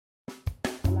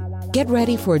Get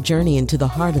ready for a journey into the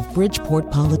heart of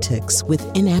Bridgeport politics with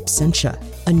In Absentia,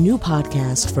 a new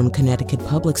podcast from Connecticut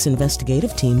Public's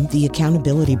investigative team, The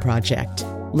Accountability Project.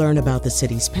 Learn about the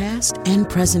city's past and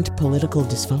present political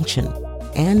dysfunction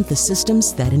and the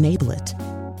systems that enable it.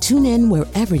 Tune in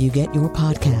wherever you get your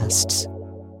podcasts.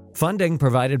 Funding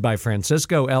provided by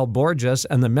Francisco L. Borges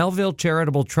and the Melville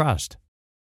Charitable Trust.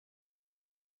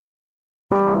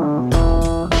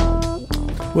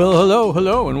 Well,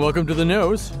 hello, and welcome to The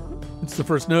Nose. It's the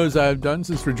first nose I've done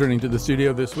since returning to the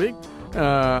studio this week.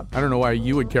 I don't know why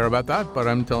you would care about that, but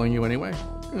I'm telling you anyway,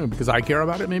 because I care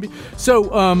about it, maybe. So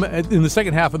in the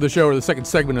second half of the show, or the second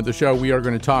segment of the show, we are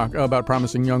going to talk about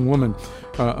Promising Young Woman,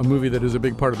 a movie that is a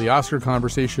big part of the Oscar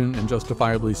conversation, and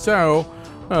justifiably so.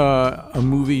 A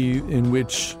movie in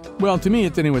which, well, to me,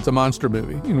 it's a monster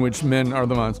movie in which men are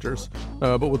the monsters.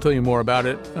 But we'll tell you more about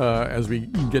it as we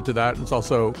get to that. It's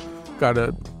also got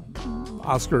a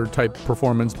Oscar-type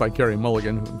performance by Carey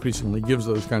Mulligan, who increasingly gives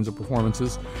those kinds of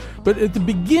performances. But at the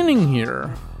beginning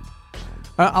here,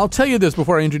 I'll tell you this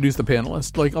before I introduce the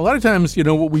panelists. Like, a lot of times,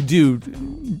 what we do,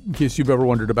 in case you've ever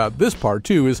wondered about this part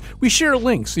too, is we share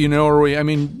links,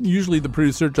 usually the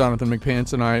producer, Jonathan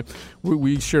McPants, and I,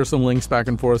 we share some links back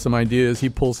and forth, some ideas. He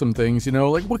pulls some things,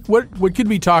 like what could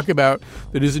we talk about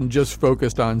that isn't just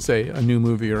focused on, say, a new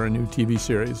movie or a new TV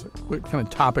series? What kind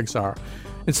of topics are?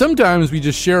 And sometimes we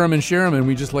just share them, and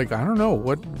we just I don't know,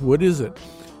 what is it?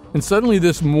 And suddenly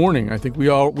this morning, I think we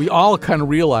all kind of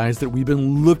realized that we've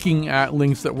been looking at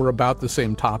links that were about the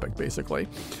same topic, basically.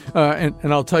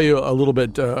 And I'll tell you a little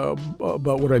bit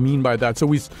about what I mean by that. So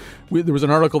there was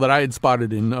an article that I had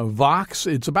spotted in Vox.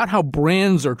 It's about how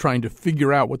brands are trying to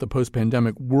figure out what the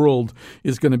post-pandemic world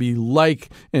is going to be like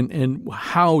and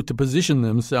how to position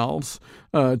themselves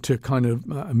to kind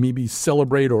of maybe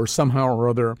celebrate or somehow or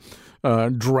other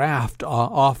draft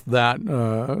off that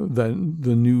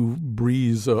the new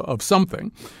breeze of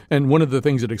something. And one of the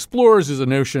things it explores is a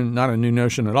notion, not a new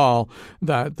notion at all,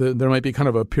 that there might be kind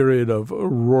of a period of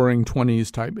roaring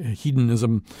 20s type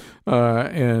hedonism.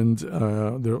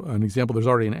 An example, there's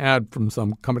already an ad from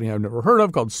some company I've never heard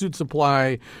of called Suit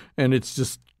Supply, and it's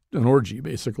just an orgy,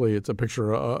 basically. It's a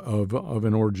picture of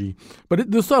an orgy.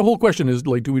 But the whole question is,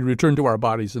 do we return to our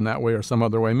bodies in that way or some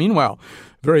other way? Meanwhile,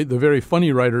 the very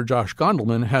funny writer Josh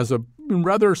Gondelman has a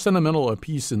rather sentimental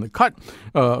piece in The Cut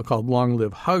called Long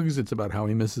Live Hugs. It's about how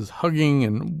he misses hugging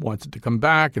and wants it to come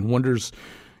back and wonders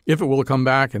if it will come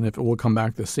back and if it will come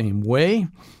back the same way,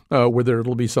 whether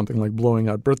it'll be something like blowing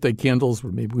out birthday candles,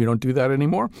 where maybe we don't do that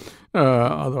anymore,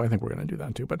 although I think we're going to do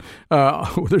that too. But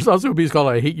there's also a piece called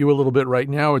I Hate You a Little Bit Right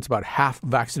Now. It's about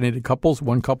half-vaccinated couples.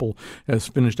 One couple has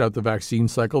finished out the vaccine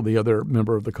cycle. The other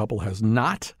member of the couple has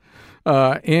not.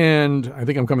 And I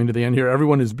think I'm coming to the end here.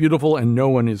 Everyone is beautiful and no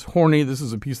one is horny. This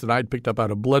is a piece that I'd picked up out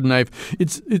of Blood Knife.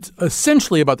 It's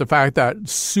essentially about the fact that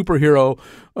superhero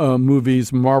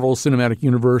movies, Marvel Cinematic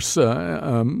Universe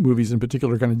movies in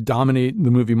particular, kind of dominate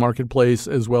the movie marketplace,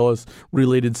 as well as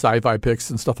related sci-fi picks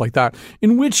and stuff like that,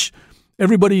 in which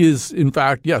everybody is, in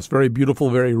fact, yes, very beautiful,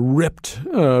 very ripped,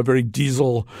 very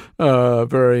diesel,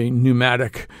 very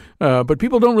pneumatic. But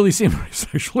people don't really seem very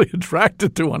sexually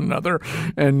attracted to one another.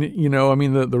 And,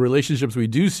 the relationships we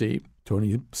do see,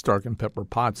 Tony Stark and Pepper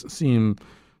Potts, seem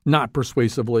not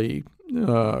persuasively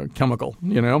chemical,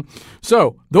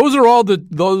 So those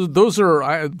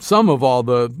are some of all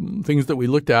the things that we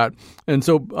looked at. And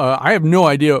so I have no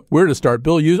idea where to start.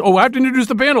 I have to introduce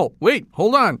the panel. Wait,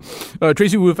 hold on.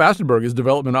 Tracy Wu Fastenberg is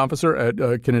Development Officer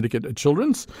at Connecticut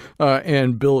Children's,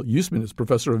 and Bill Usman is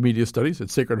Professor of Media Studies at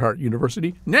Sacred Heart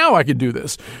University. Now I can do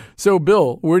this. So,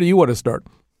 Bill, where do you want to start?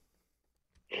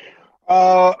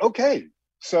 Okay.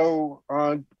 So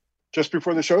just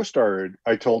before the show started,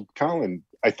 I told Colin,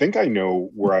 I think I know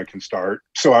where I can start.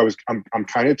 So I'm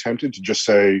kind of tempted to just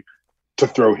say, to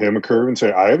throw him a curve and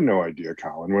say, I have no idea,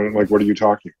 Colin. What are you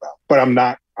talking about? But I'm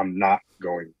not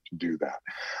going to do that.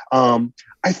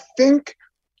 I think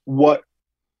so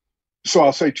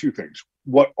I'll say two things.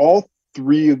 What all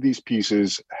three of these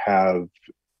pieces have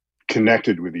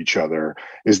connected with each other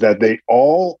is that they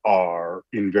all are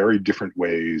in very different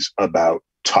ways about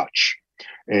touch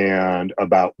and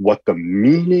about what the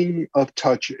meaning of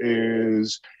touch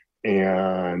is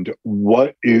and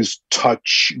what is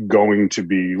touch going to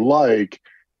be like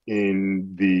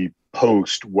in the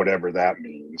post whatever that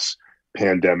means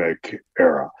pandemic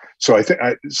era. So I think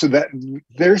that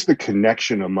there's the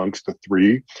connection amongst the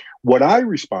three. What I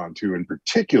respond to in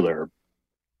particular,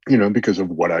 because of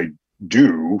what I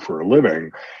do for a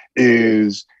living,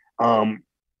 is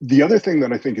the other thing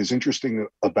that I think is interesting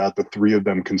about the three of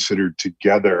them considered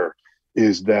together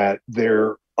is that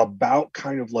they're about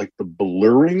kind of like the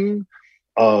blurring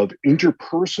of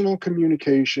interpersonal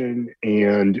communication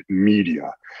and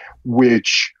media,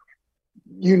 which,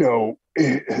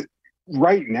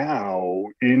 right now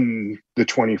in the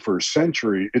 21st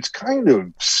century, it's kind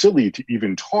of silly to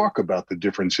even talk about the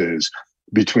differences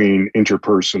between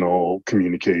interpersonal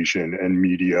communication and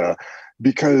media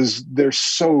because they're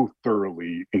so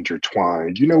thoroughly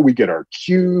intertwined. We get our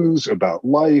cues about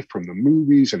life from the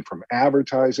movies and from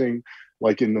advertising,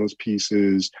 like in those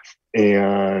pieces.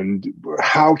 And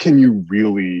how can you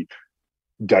really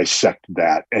dissect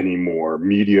that anymore?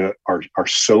 Media are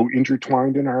so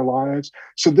intertwined in our lives.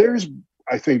 So there's,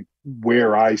 I think,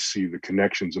 where I see the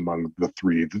connections among the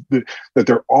three, that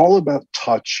they're all about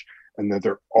touch and that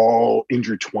they're all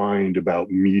intertwined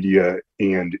about media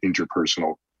and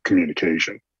interpersonal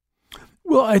communication.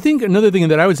 Well, I think another thing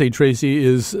that I would say, Tracy,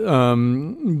 is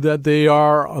that they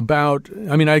are about,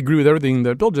 I agree with everything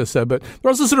that Bill just said, but they're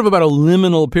also sort of about a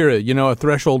liminal period, a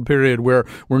threshold period where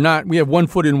we have one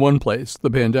foot in one place, the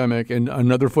pandemic, and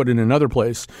another foot in another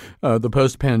place, the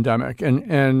post-pandemic.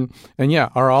 And yeah,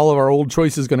 are all of our old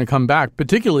choices going to come back,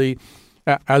 particularly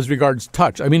as regards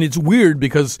touch? It's weird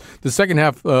because the second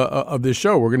half of this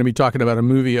show, we're going to be talking about a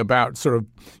movie about sort of,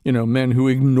 men who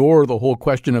ignore the whole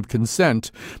question of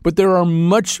consent. But there are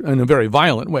in a very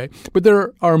violent way, but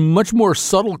there are much more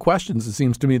subtle questions, it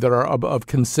seems to me, that are of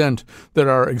consent that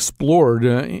are explored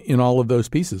in all of those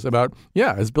pieces about,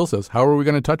 as Bill says, how are we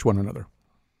going to touch one another?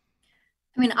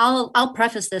 I'll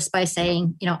preface this by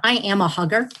saying, I am a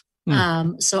hugger.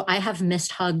 So I have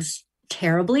missed hugs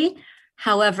terribly.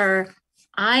 However,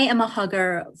 I am a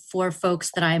hugger for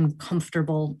folks that I'm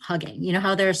comfortable hugging. You know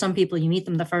how there are some people, you meet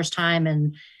them the first time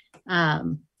and,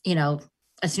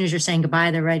 as soon as you're saying goodbye,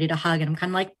 they're ready to hug. And I'm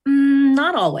kind of like,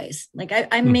 not always. Like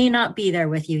I may not be there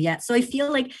with you yet. So I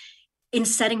feel like in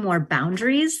setting more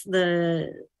boundaries,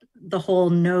 the whole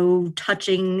no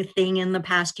touching thing in the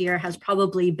past year has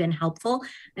probably been helpful.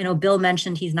 I know Bill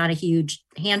mentioned he's not a huge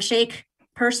handshake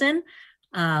person.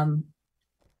 And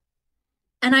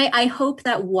I hope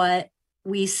that what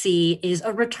we see is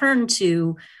a return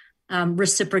to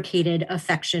reciprocated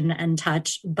affection and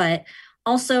touch, but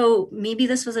also maybe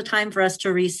this was a time for us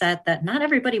to reset that not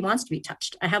everybody wants to be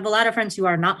touched. I have a lot of friends who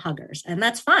are not huggers, and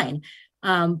that's fine.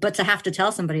 But to have to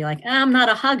tell somebody like, I'm not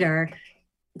a hugger,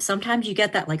 sometimes you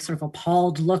get that like sort of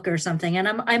appalled look or something. And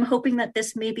I'm hoping that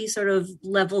this maybe sort of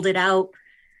leveled it out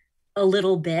a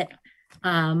little bit.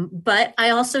 But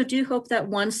I also do hope that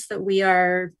once that we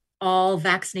are all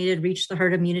vaccinated, reach the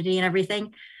herd immunity and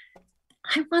everything,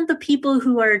 I want the people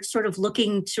who are sort of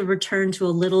looking to return to a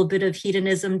little bit of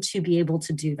hedonism to be able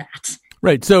to do that.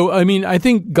 Right. So, I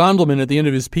think Gondelman at the end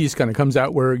of his piece kind of comes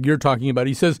out where you're talking about.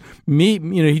 He says,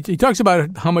 he talks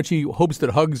about how much he hopes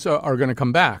that hugs are going to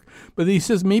come back. But he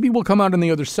says maybe we'll come out on the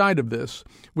other side of this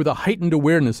with a heightened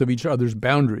awareness of each other's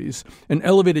boundaries, an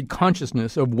elevated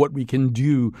consciousness of what we can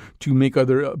do to make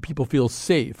other people feel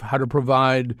safe, how to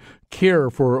provide care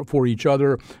for each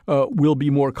other. We'll be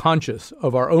more conscious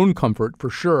of our own comfort for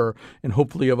sure, and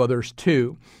hopefully of others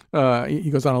too.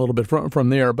 He goes on a little bit from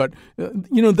there. But,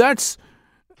 that's...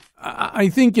 I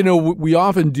think, we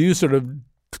often do sort of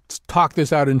talk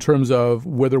this out in terms of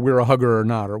whether we're a hugger or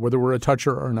not, or whether we're a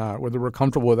toucher or not, whether we're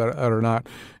comfortable with that or not.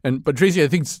 But Tracy, I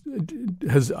think,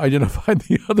 has identified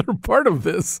the other part of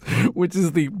this, which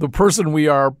is the person we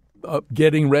are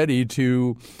getting ready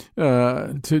to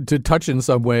touch in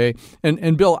some way.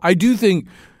 And Bill, I do think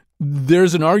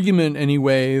there's an argument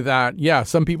anyway that,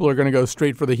 some people are going to go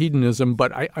straight for the hedonism,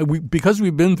 but because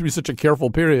we've been through such a careful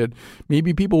period,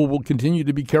 maybe people will continue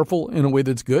to be careful in a way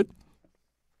that's good.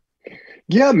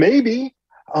 Yeah, maybe.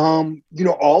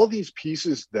 All of these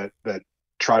pieces that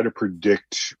try to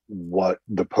predict what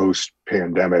the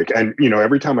post-pandemic, and,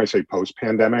 every time I say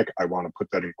post-pandemic, I want to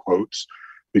put that in quotes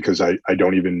because I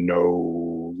don't even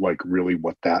know really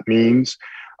what that means.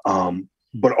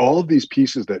 But all of these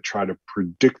pieces that try to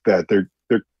predict that, they're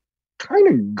kind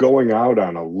of going out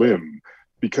on a limb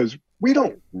because we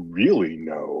don't really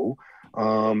know.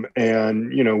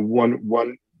 And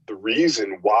the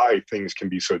reason why things can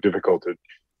be so difficult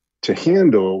to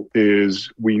handle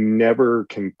is we never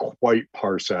can quite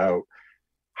parse out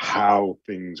how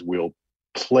things will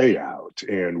play out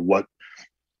and what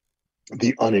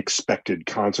the unexpected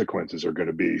consequences are going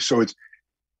to be. So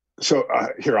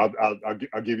here,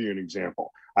 I'll give you an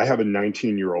example. I have a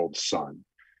 19-year-old son.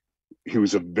 He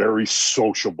was a very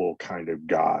sociable kind of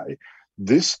guy.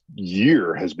 This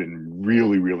year has been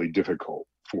really, really difficult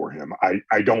for him.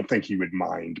 I don't think he would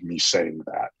mind me saying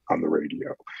that on the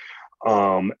radio.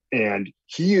 And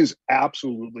he is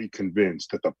absolutely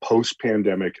convinced that the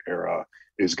post-pandemic era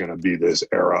is going to be this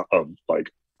era of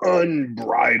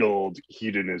unbridled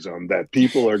hedonism, that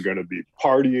people are going to be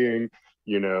partying,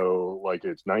 like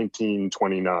it's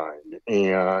 1929,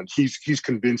 and he's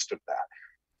convinced of that.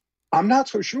 I'm not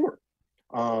so sure.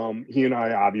 He and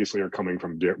I obviously are coming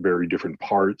from very different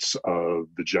parts of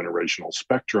the generational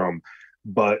spectrum,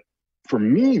 but for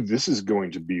me, this is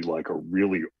going to be like a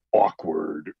really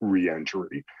awkward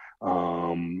reentry.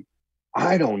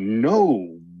 I don't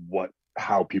know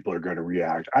how people are going to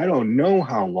react. I don't know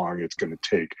how long it's going to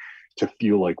take to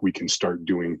feel like we can start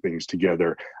doing things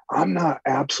together. I'm not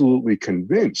absolutely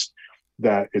convinced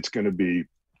that it's going to be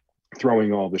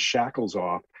throwing all the shackles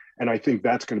off. And I think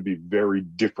that's going to be very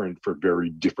different for very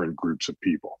different groups of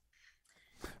people.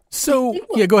 So,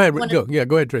 go ahead.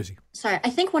 Go ahead, Tracy. Sorry. I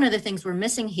think one of the things we're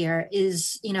missing here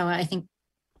is, I think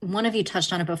one of you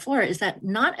touched on it before, is that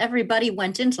not everybody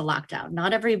went into lockdown.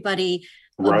 Not everybody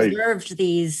observed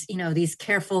these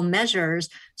careful measures.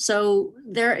 So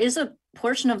there is a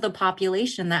portion of the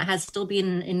population that has still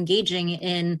been engaging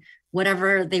in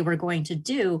whatever they were going to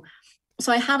do.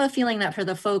 So I have a feeling that for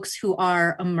the folks who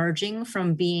are emerging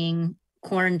from being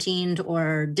quarantined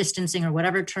or distancing or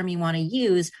whatever term you want to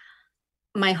use,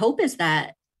 my hope is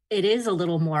that it is a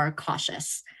little more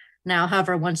cautious. Now,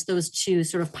 however, once those two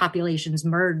sort of populations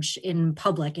merge in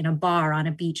public, in a bar, on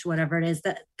a beach, whatever it is,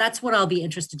 that's what I'll be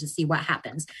interested to see what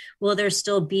happens. Will there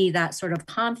still be that sort of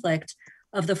conflict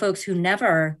of the folks who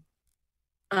never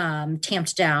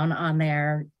tamped down on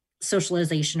their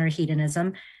socialization or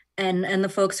hedonism, and the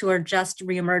folks who are just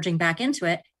reemerging back into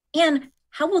it? And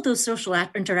how will those social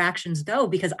interactions go?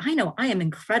 Because I know I am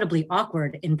incredibly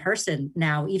awkward in person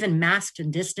now, even masked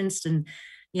and distanced. And,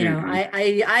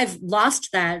 I've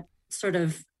lost that sort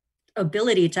of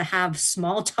ability to have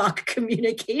small talk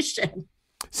communication.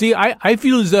 See, I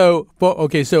feel as though,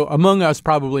 so among us,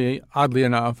 probably, oddly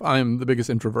enough, I'm the biggest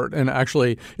introvert. And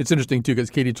actually, it's interesting, too, because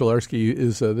Katie Tolarski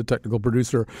is the technical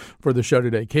producer for the show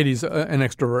today. Katie's an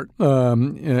extrovert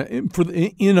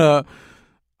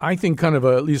I think kind of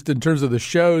at least in terms of the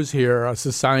shows here, a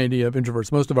society of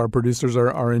introverts. Most of our producers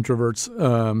are introverts,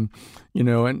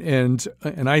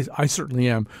 and I certainly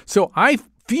am. So I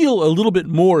feel a little bit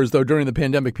more as though during the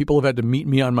pandemic, people have had to meet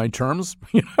me on my terms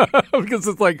because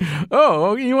it's like,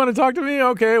 oh, you want to talk to me?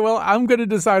 Okay, well, I'm going to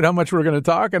decide how much we're going to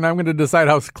talk, and I'm going to decide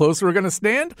how close we're going to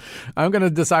stand. I'm going to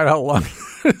decide how long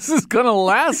this is going to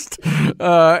last.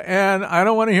 And I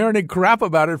don't want to hear any crap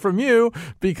about it from you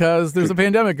because there's a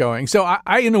pandemic going. So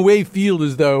I in a way, feel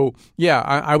as though,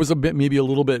 I was maybe a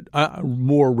little bit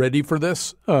more ready for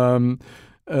this.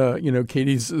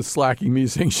 Katie's slacking me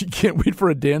saying she can't wait for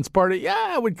a dance party. Yeah,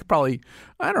 I would probably,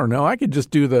 I don't know. I could just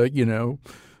do the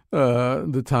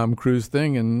Tom Cruise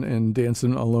thing and dance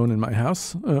alone in my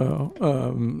house.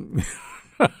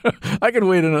 I can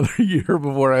wait another year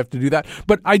before I have to do that.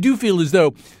 But I do feel as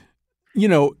though,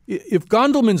 if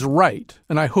Gondelman's right,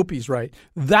 and I hope he's right,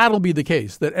 that'll be the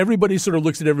case, that everybody sort of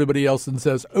looks at everybody else and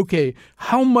says, okay,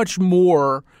 how much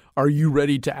more are you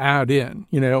ready to add in?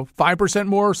 5%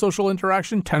 more social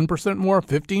interaction, 10% more,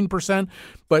 15%.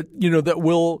 But, that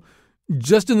will,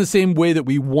 just in the same way that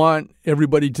we want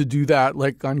everybody to do that,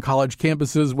 like on college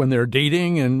campuses when they're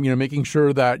dating and, making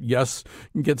sure that yes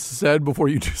gets said before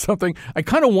you do something. I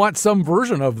kind of want some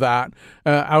version of that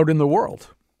out in the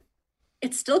world.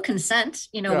 It's still consent,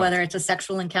 whether it's a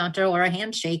sexual encounter or a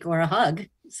handshake or a hug.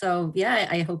 So,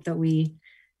 I hope that we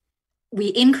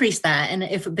increase that. And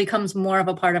if it becomes more of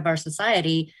a part of our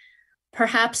society,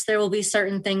 perhaps there will be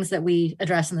certain things that we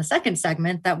address in the second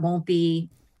segment that won't be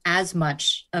as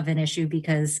much of an issue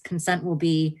because consent will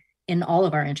be in all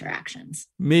of our interactions.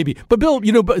 Maybe. But Bill,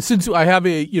 but since I have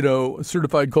a,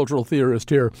 certified cultural theorist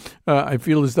here, I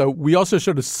feel as though we also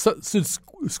should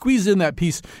squeeze in that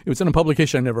piece. It was in a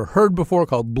publication I never heard before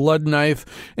called Blood Knife.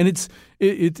 And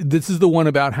this is the one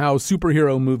about how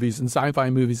superhero movies and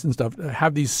sci-fi movies and stuff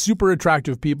have these super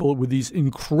attractive people with these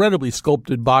incredibly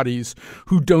sculpted bodies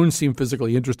who don't seem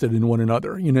physically interested in one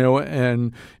another,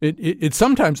 and it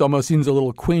sometimes almost seems a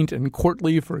little quaint and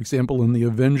courtly. For example, in the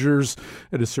Avengers,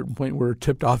 at a certain point, we're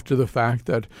tipped off to the fact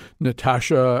that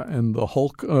Natasha and the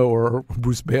Hulk or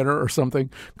Bruce Banner or something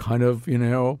kind of,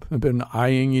 have been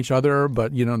eyeing each other,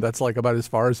 but, that's like about as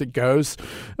far as it goes.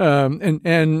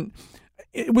 And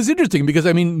it was interesting because,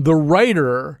 the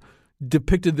writer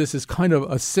depicted this as kind of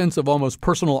a sense of almost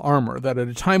personal armor, that at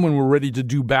a time when we're ready to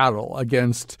do battle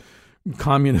against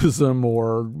communism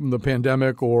or the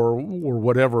pandemic or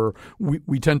whatever,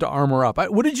 we tend to armor up.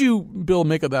 What did you, Bill,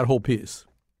 make of that whole piece?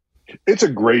 It's a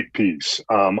great piece.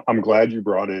 I'm glad you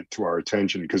brought it to our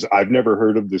attention because I've never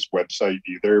heard of this website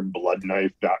either,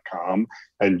 bloodknife.com.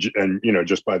 And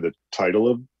just by the title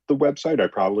of the website, I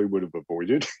probably would have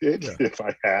avoided it if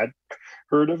I had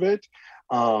heard of it.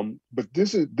 But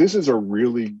this is a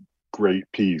really great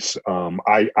piece.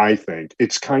 I think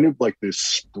it's kind of like this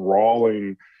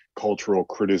sprawling cultural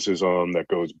criticism that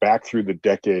goes back through the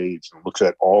decades and looks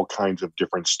at all kinds of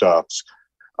different stuffs.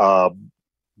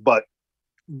 But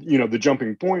the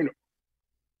jumping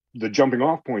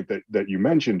off point that you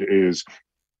mentioned is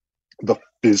the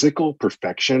physical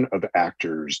perfection of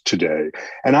actors today.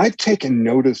 And I've taken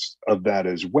notice of that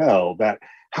as well, that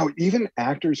how even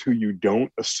actors who you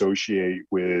don't associate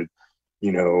with,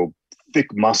 thick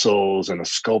muscles and a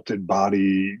sculpted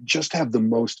body just have the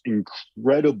most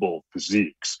incredible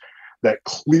physiques that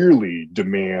clearly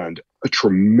demand a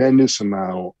tremendous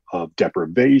amount of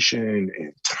deprivation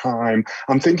and time.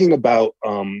 I'm thinking about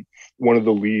one of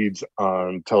the leads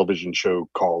on television show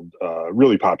called,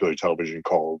 really popular television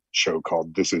show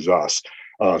called This Is Us,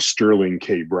 Sterling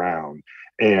K. Brown.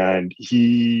 And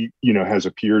he, has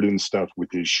appeared in stuff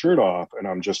with his shirt off. And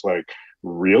I'm just like,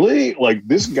 really? Like,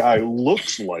 this guy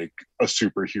looks like a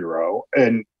superhero.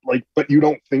 And but you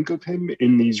don't think of him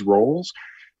in these roles.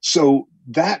 So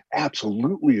that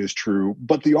absolutely is true.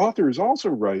 But the author is also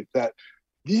right that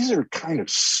these are kind of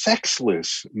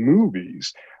sexless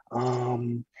movies.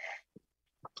 And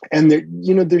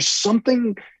there's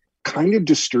something kind of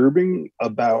disturbing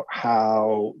about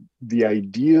how the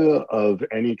idea of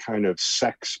any kind of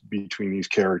sex between these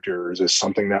characters is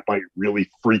something that might really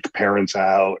freak parents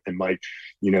out and might,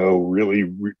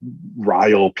 really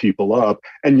rile people up.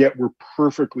 And yet we're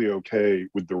perfectly okay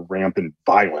with the rampant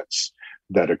violence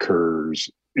that occurs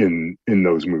in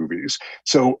those movies.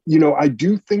 So, I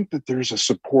do think that there's a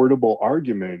supportable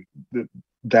argument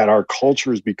that our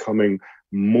culture is becoming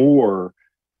more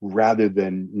rather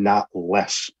than not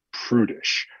less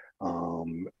prudish,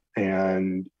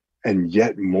 and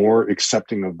yet more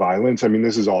accepting of violence. I mean,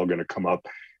 this is all going to come up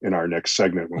in our next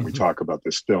segment when we talk about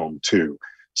this film too.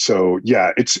 So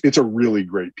yeah, it's a really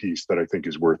great piece that I think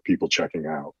is worth people checking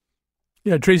out.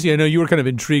 Yeah, Tracy, I know you were kind of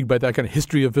intrigued by that kind of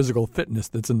history of physical fitness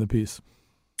that's in the piece.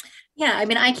 Yeah, I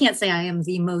mean, I can't say I am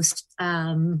the most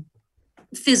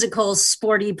physical,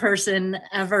 sporty person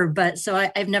ever, but so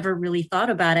I've never really thought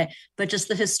about it. But just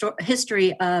the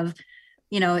history of,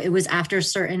 it was after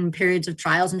certain periods of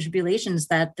trials and tribulations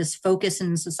that this focus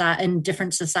in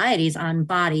different societies on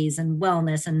bodies and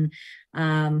wellness and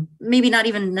maybe not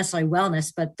even necessarily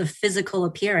wellness, but the physical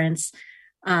appearance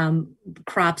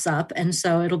crops up. And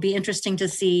so it'll be interesting to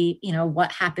see,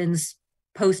 what happens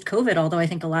post-COVID, although I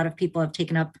think a lot of people have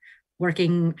taken up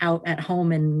working out at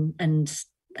home and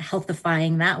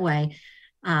healthifying that way.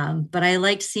 But I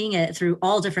liked seeing it through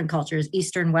all different cultures,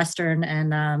 Eastern, Western,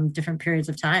 and different periods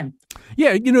of time.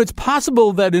 Yeah, it's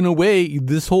possible that in a way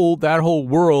that whole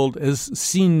world has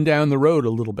seen down the road a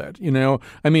little bit.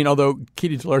 I mean, although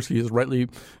Katie Tolarski is rightly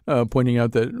pointing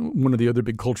out that one of the other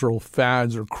big cultural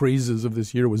fads or crazes of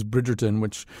this year was Bridgerton,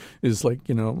 which is like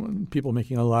people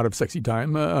making a lot of sexy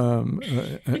time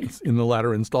in the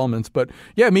latter installments. But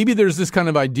yeah, maybe there's this kind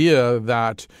of idea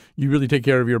that you really take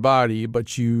care of your body,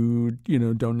 but you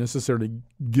don't necessarily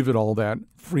give it all that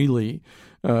freely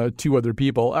to other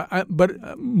people.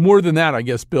 But more than that, I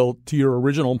guess, Bill, to your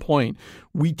original point,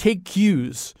 we take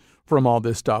cues from all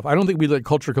this stuff. I don't think we let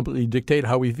culture completely dictate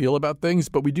how we feel about things,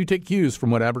 but we do take cues from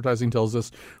what advertising tells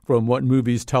us, from what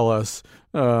movies tell us.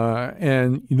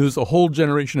 And there's a whole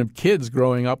generation of kids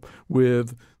growing up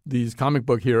with these comic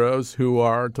book heroes who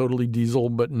are totally diesel,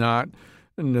 but not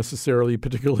necessarily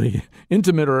particularly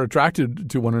intimate or attracted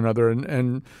to one another,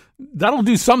 and that'll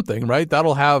do something, right?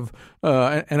 That'll have,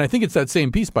 and I think it's that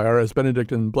same piece by R.S.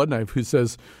 Benedict and Bloodknife who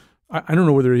says, I don't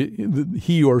know whether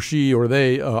he or she or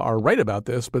they are right about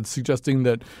this, but suggesting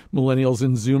that millennials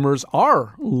and Zoomers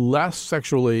are less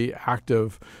sexually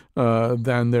active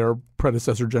than their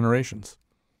predecessor generations.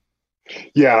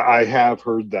 Yeah, I have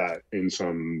heard that in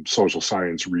some social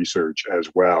science research as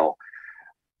well.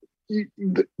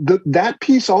 That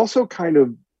piece also kind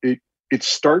of it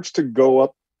starts to go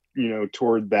up,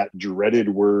 toward that dreaded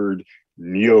word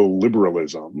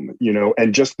neoliberalism,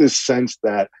 and just this sense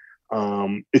that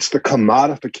it's the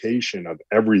commodification of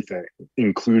everything,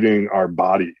 including our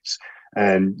bodies,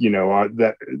 and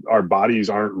that our bodies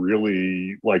aren't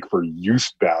really like for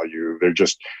use value; they're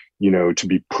just to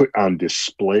be put on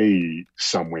display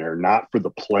somewhere, not for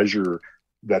the pleasure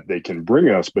that they can bring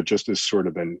us, but just as sort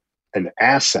of an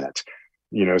asset.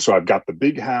 So I've got the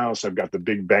big house, I've got the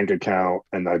big bank account,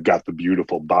 and I've got the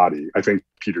beautiful body. I think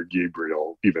Peter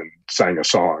Gabriel even sang a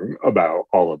song about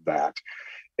all of that.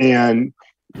 And,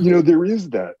 there is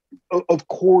that. Of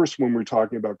course, when we're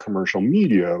talking about commercial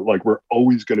media, like we're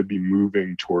always going to be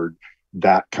moving toward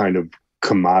that kind of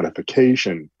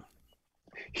commodification.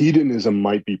 hedonism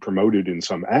might be promoted in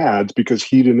some ads because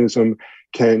hedonism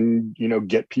can,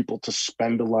 get people to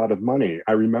spend a lot of money.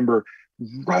 I remember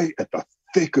right at the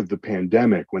thick of the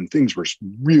pandemic when things were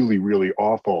really, really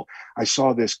awful, I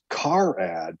saw this car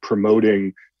ad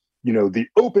promoting, the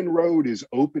open road is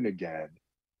open again.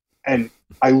 And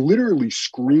I literally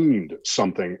screamed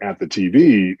something at the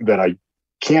TV that I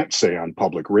can't say on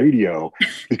public radio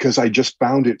because I just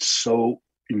found it so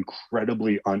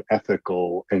incredibly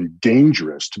unethical and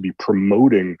dangerous to be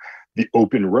promoting the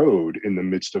open road in the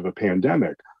midst of a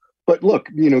pandemic. But look,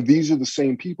 these are the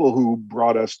same people who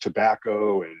brought us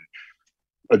tobacco and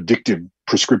addictive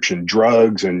prescription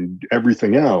drugs and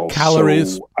everything else.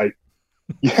 Calories. So I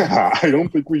don't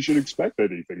think we should expect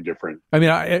anything different. I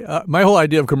mean, my whole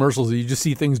idea of commercials is you just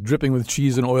see things dripping with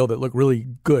cheese and oil that look really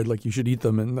good, like you should eat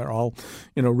them, and they're all,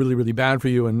 really, really bad for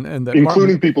you, and that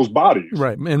including people's bodies.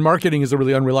 Right, and marketing is a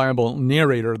really unreliable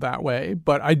narrator that way.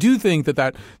 But I do think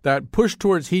that push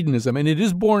towards hedonism, and it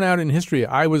is borne out in history.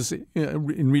 I was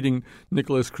in reading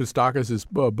Nicholas Christakis'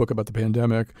 book about the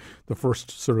pandemic, the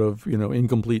first sort of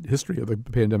incomplete history of the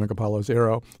pandemic Apollo's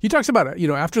era. He talks about it,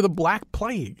 after the Black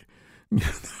Plague.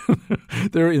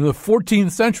 There in the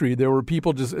 14th century, there were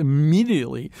people just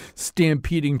immediately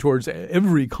stampeding towards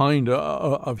every kind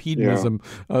of hedonism,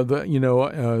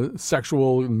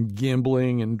 sexual and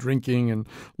gambling and drinking and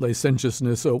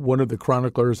licentiousness. One of the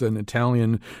chroniclers, an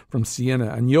Italian from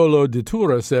Siena, Agnolo di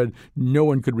Tura, said no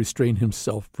one could restrain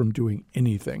himself from doing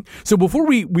anything. So before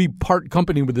we part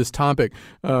company with this topic,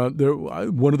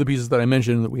 one of the pieces that I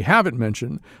mentioned that we haven't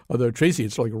mentioned, although Tracy,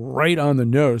 it's like right on the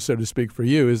nose, so to speak, for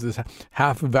you, is this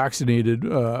half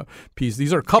vaccinated piece.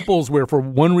 These are couples where, for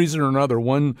one reason or another,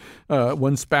 one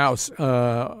spouse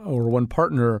or one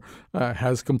partner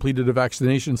has completed a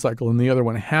vaccination cycle and the other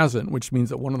one hasn't, which means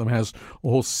that one of them has a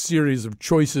whole series of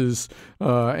choices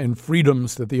and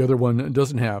freedoms that the other one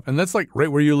doesn't have. And that's like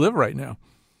right where you live right now.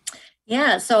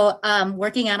 Yeah. So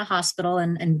working at a hospital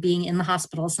and being in the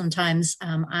hospital sometimes,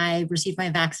 I received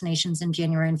my vaccinations in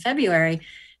January and February.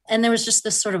 And there was just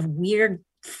this sort of weird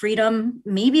freedom,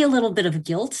 maybe a little bit of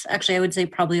guilt. Actually, I would say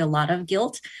probably a lot of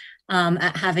guilt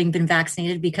at having been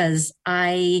vaccinated because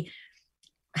I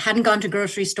hadn't gone to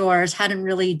grocery stores, hadn't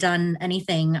really done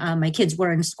anything. My kids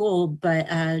were in school, but,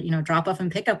 drop off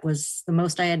and pickup was the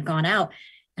most I had gone out.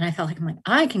 And I felt like,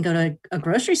 I can go to a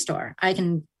grocery store. I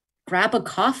can grab a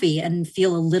coffee and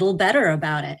feel a little better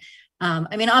about it.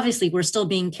 Obviously, we're still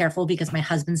being careful because my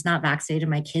husband's not vaccinated,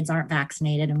 my kids aren't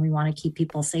vaccinated, and we want to keep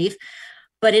people safe.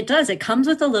 But it comes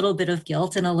with a little bit of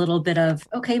guilt and a little bit of,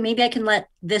 okay, maybe I can let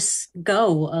this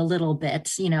go a little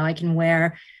bit. I can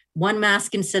wear one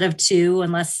mask instead of two,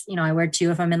 unless, I wear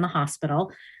two if I'm in the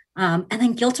hospital. And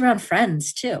then guilt around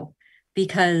friends too,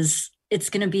 because it's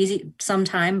going to be some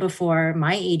time before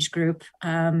my age group,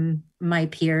 my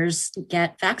peers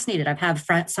get vaccinated. I've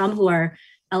had some who are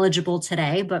eligible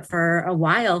today, but for a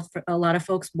while, a lot of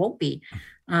folks won't be.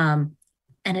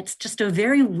 And it's just a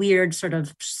very weird sort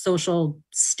of social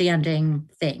standing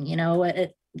thing.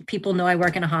 People know I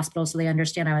work in a hospital, so they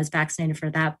understand I was vaccinated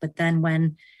for that. But then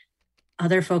when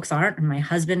other folks aren't, and my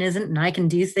husband isn't, and I can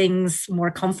do things more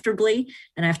comfortably,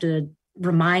 and I have to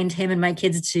remind him and my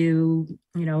kids to,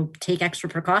 take extra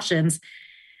precautions,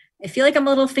 I feel like I'm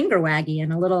a little finger waggy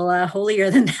and a little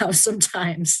holier than thou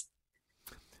sometimes.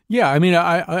 Yeah,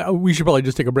 we should probably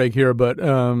just take a break here, but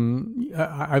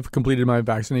I've completed my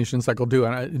vaccination cycle too,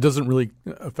 and it doesn't really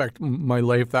affect my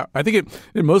life. I think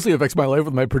it mostly affects my life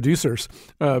with my producers,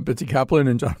 Betsy Kaplan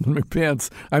and Jonathan McPants.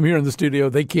 I'm here in the studio;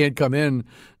 they can't come in,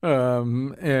 but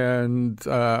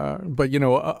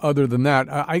other than that,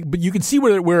 but you can see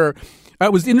where. I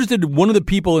was interested. One of the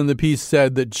people in the piece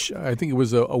said that I think it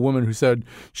was a woman who said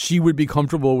she would be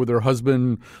comfortable with her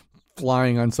husband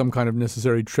flying on some kind of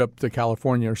necessary trip to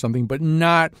California or something, but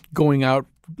not going out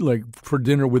like for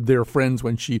dinner with their friends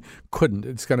when she couldn't.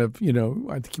 It's kind of,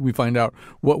 I think we find out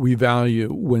what we value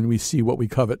when we see what we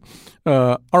covet.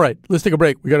 All right, let's take a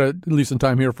break. We got to leave some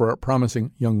time here for a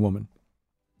promising young woman.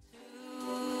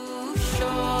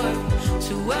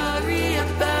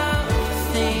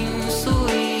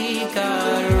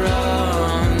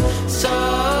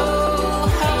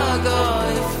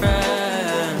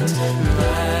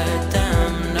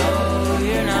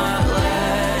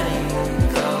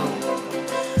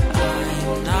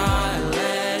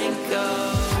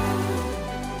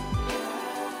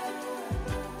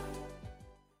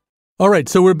 All right,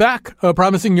 so we're back.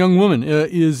 Promising Young Woman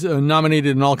is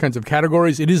nominated in all kinds of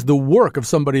categories. It is the work of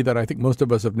somebody that I think most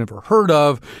of us have never heard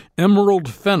of, Emerald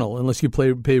Fennell, unless you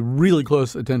pay really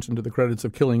close attention to the credits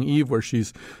of Killing Eve, where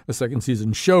she's a second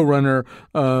season showrunner.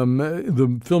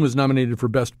 The film is nominated for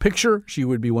Best Picture. She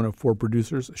would be one of 4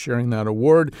 producers sharing that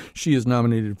award. She is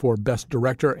nominated for Best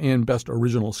Director and Best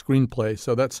Original Screenplay,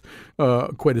 so that's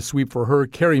quite a sweep for her.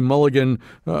 Carey Mulligan,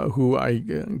 who I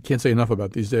can't say enough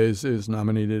about these days, is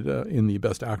nominated in the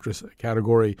Best Actress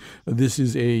category. This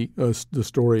is the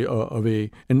story of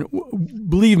and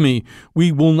believe me,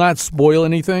 we will not spoil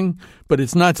anything, but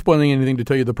it's not spoiling anything to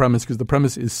tell you the premise, because the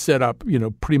premise is set up,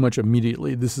 pretty much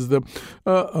immediately. This is the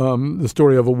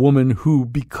story of a woman who,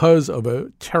 because of a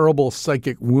terrible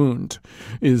psychic wound,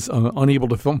 is unable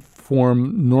to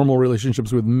form normal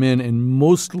relationships with men, and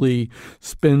mostly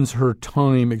spends her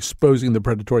time exposing the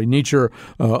predatory nature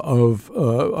of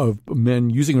men,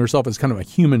 using herself as kind of a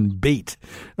human bait,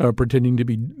 pretending to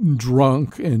be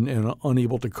drunk and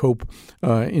unable to cope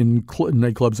in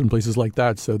nightclubs and places like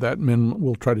that, so that men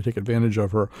will try to take advantage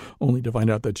of her, only to find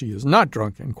out that she is not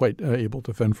drunk and quite able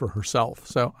to fend for herself.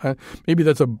 So maybe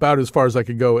that's about as far as I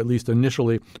could go, at least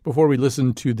initially. Before we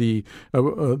listen to the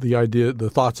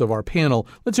thoughts of our panel,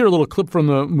 let's hear a little clip from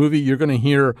the movie. You're going to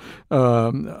hear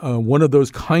one of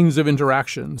those kinds of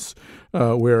interactions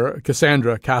where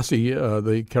Cassie,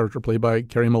 the character played by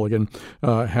Carey Mulligan,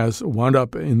 has wound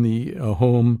up in the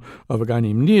home of a guy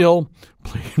named Neil,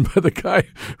 played by the guy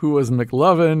who was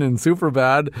McLovin in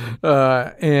Superbad.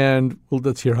 And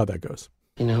let's hear how that goes.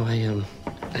 I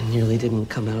nearly didn't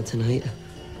come out tonight.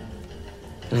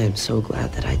 And I am so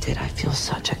glad that I did. I feel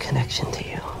such a connection to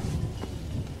you.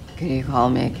 Could you call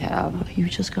me a cab? You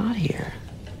just got here.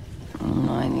 Oh,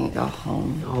 I need to go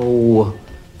home. No,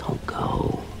 don't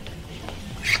go.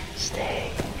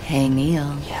 Stay. Hey,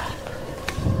 Neil. Yeah.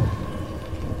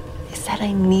 I said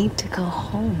I need to go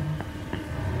home.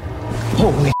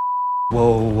 Holy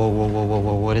Whoa,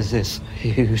 what is this? Are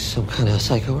you some kind of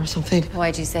psycho or something?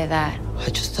 Why'd you say that? I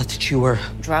just thought that you were...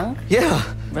 Drunk? Yeah.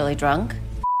 Really drunk?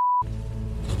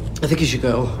 I think you should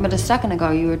go. But a second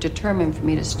ago, you were determined for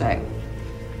me to stay.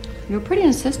 You were pretty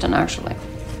insistent, actually.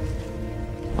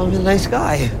 I'm a nice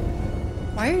guy.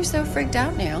 Why are you so freaked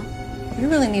out, Neil? You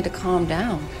really need to calm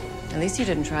down. At least you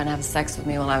didn't try and have sex with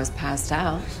me while I was passed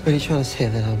out. Are you trying to say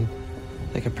that I'm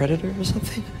like a predator or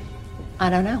something? I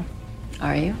don't know.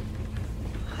 Are you?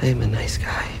 I am a nice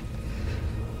guy.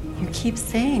 You keep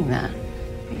saying that.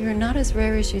 But you're not as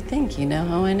rare as you think. You know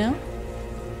how I know?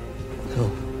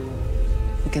 No.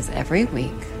 Because every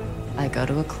week, I go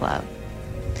to a club.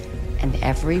 And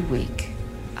every week,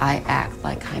 I act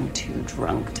like I'm too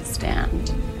drunk to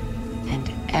stand.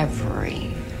 And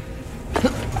every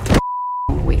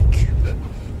week,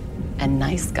 a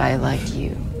nice guy like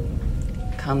you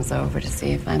comes over to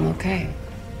see if I'm okay.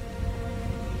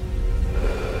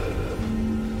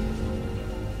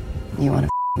 You want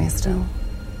to me still?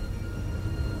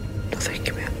 No, thank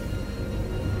you, man.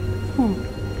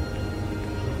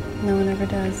 No one ever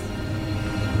does.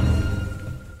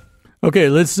 Okay,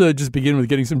 let's just begin with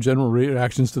getting some general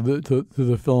reactions to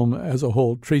the film as a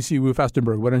whole. Tracy Wu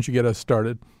Fastenberg, why don't you get us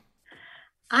started?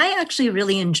 I actually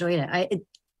really enjoyed it.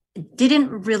 It didn't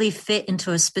really fit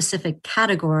into a specific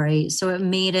category, so it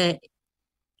made it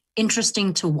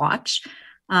interesting to watch.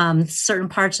 Certain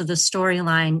parts of the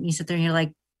storyline, you sit there and you're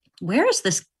like, where is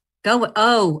this going?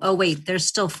 Oh, wait, there's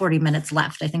still 40 minutes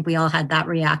left. I think we all had that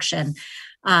reaction.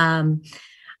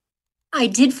 I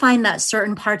did find that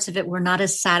certain parts of it were not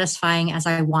as satisfying as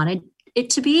I wanted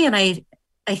it to be. And I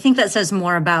think that says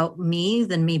more about me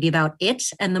than maybe about it.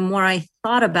 And the more I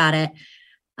thought about it,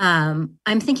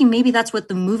 I'm thinking maybe that's what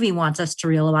the movie wants us to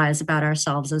realize about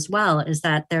ourselves as well, is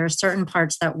that there are certain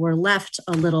parts that were left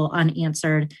a little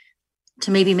unanswered to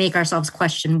maybe make ourselves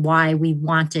question why we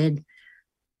wanted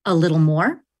a little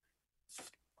more.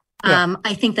 Yeah.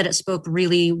 I think that it spoke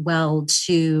really well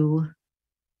to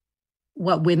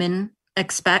what women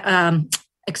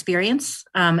experience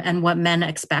and what men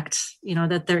expect,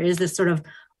 that there is this sort of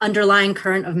underlying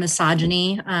current of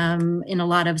misogyny in a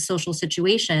lot of social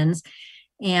situations.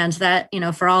 And that,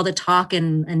 for all the talk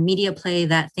and media play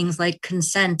that things like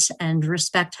consent and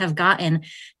respect have gotten,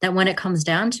 that when it comes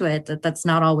down to it, that's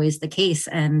not always the case.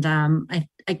 And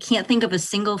I can't think of a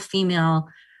single female,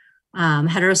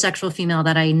 heterosexual female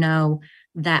that I know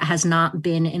that has not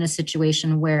been in a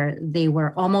situation where they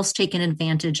were almost taken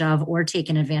advantage of or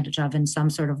taken advantage of in some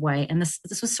sort of way. And this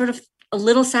was sort of a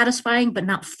little satisfying, but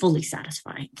not fully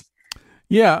satisfying.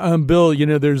 Yeah, Bill,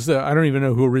 there's I don't even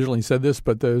know who originally said this,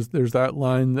 but there's that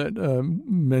line that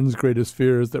men's greatest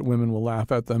fear is that women will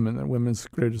laugh at them, and that women's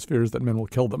greatest fear is that men will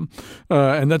kill them,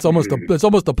 and that's almost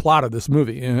the plot of this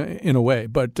movie in a way.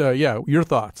 But yeah, your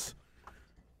thoughts?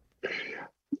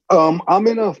 I'm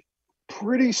in a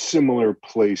pretty similar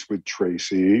place with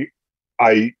Tracy.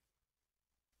 I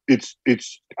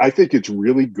think it's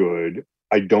really good.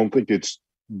 I don't think it's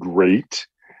great.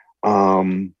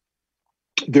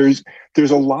 There's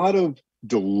a lot of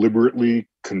deliberately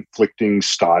conflicting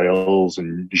styles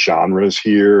and genres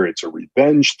here. It's a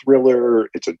revenge thriller.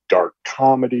 It's a dark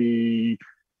comedy.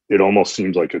 It almost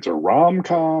seems like it's a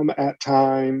rom-com at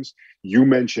times. You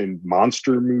mentioned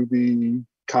monster movie,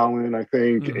 Colin, I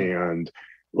think, and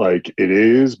like it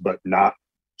is, but not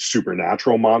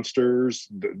supernatural monsters.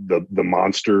 The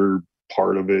monster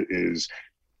part of it is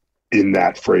in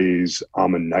that phrase,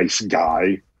 "I'm a nice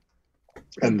guy,"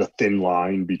 and the thin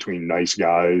line between nice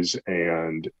guys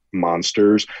and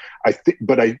monsters. I think,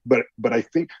 but I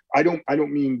think I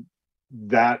don't mean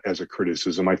that as a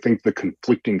criticism. I think the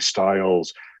conflicting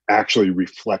styles actually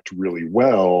reflect really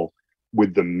well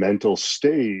with the mental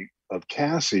state of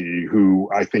Cassie, who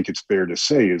I think it's fair to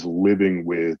say is living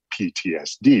with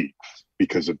PTSD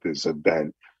because of this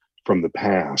event from the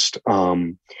past.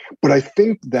 But I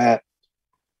think that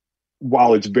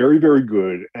while it's very, very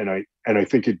good, and I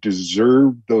think it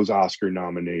deserved those Oscar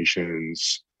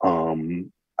nominations,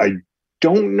 I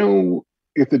don't know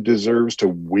if it deserves to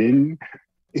win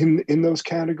in those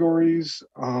categories,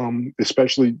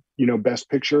 especially Best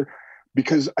Picture,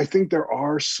 because I think there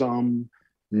are some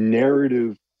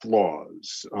narrative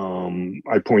flaws.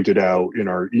 I pointed out in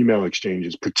our email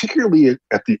exchanges, particularly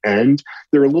at the end.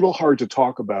 They're a little hard to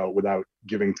talk about without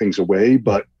giving things away,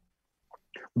 but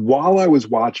while I was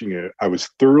watching it, I was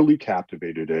thoroughly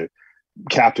captivated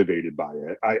by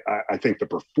it. I think the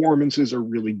performances are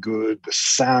really good, the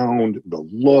sound, the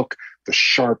look, the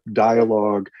sharp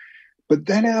dialogue. But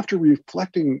then after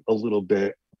reflecting a little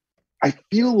bit, I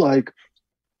feel like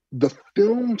the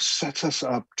film sets us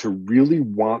up to really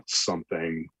want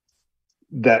something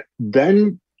that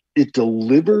then it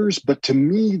delivers. But to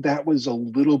me, that was a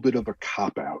little bit of a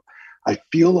cop-out. I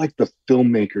feel like the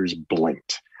filmmakers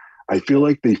blinked. I feel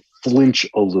like they flinch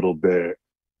a little bit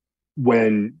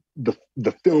when the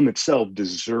film itself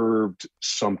deserved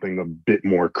something a bit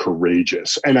more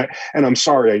courageous. And I'm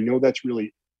sorry, I know that's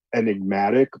really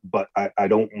enigmatic, but I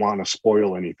don't want to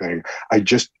spoil anything. I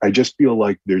just feel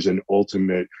like there's an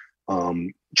ultimate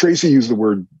Tracy used the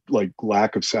word like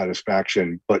lack of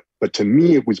satisfaction, but to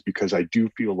me it was because I do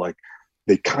feel like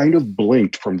they kind of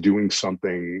blinked from doing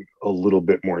something a little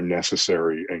bit more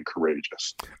necessary and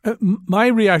courageous. My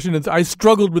reaction is I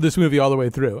struggled with this movie all the way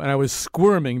through, and I was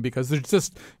squirming because there's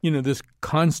just, this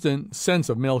constant sense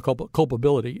of male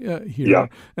culpability here. Yeah.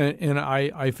 And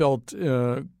I felt,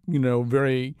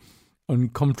 very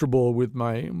uncomfortable with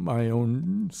my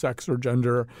own sex or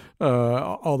gender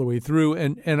all the way through,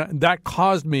 and that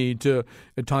caused me to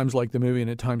at times like the movie and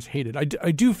at times hate it.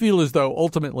 I do feel as though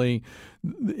ultimately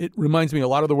it reminds me a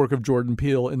lot of the work of Jordan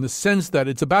Peele in the sense that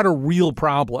it's about a real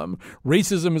problem.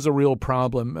 Racism is a real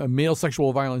problem. Male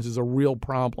sexual violence is a real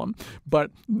problem.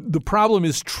 But the problem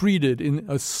is treated in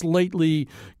a slightly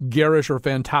garish or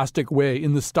fantastic way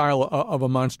in the style of a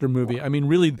monster movie. I mean,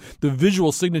 really, the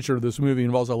visual signature of this movie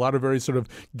involves a lot of very sort of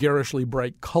garishly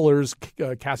bright colors.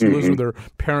 Cassie lives with her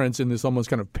parents in this almost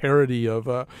kind of parody of,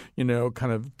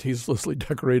 kind of tastelessly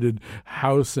decorated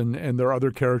house, and there are other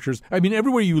characters. I mean,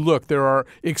 everywhere you look, there are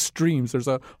extremes. There's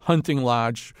a hunting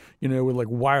lodge, with like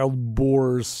wild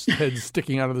boars' heads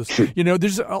sticking out of the street.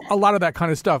 There's a lot of that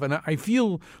kind of stuff. And I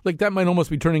feel like that might almost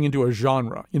be turning into a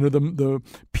genre. The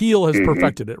Peele has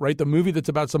perfected it, right? The movie that's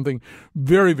about something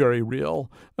very, very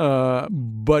real,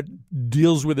 but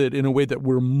deals with it in a way that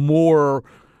we're more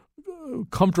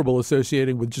comfortable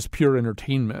associating with just pure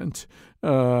entertainment.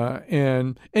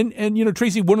 And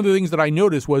Tracy, one of the things that I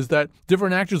noticed was that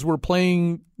different actors were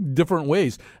playing different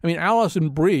ways. I mean, Alison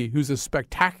Brie, who's a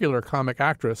spectacular comic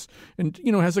actress and,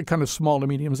 has a kind of small to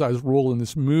medium-sized role in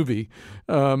this movie,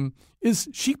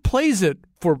 she plays it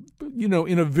for,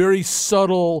 in a very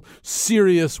subtle,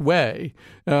 serious way.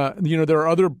 There are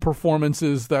other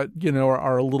performances that,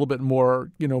 are a little bit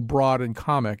more, broad and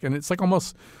comic. And it's like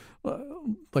almost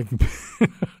like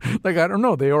I don't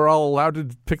know, they were all allowed to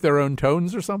pick their own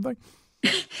tones or something.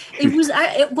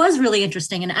 It was really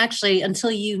interesting, and actually, until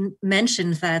you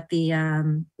mentioned that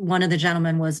the one of the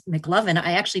gentlemen was McLovin,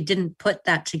 I actually didn't put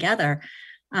that together.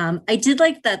 I did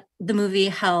like that the movie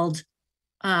held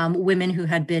women who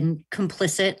had been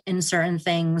complicit in certain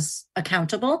things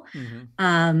accountable.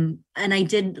 And I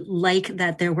did like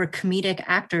that there were comedic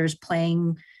actors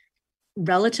playing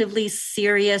relatively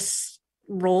serious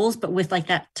roles, but with like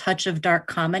that touch of dark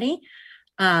comedy.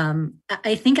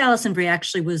 I think Alison Brie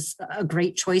actually was a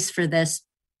great choice for this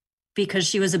because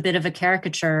she was a bit of a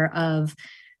caricature of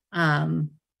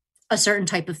a certain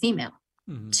type of female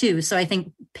too. So I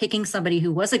think picking somebody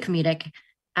who was a comedic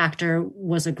actor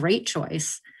was a great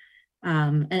choice.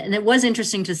 And it was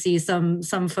interesting to see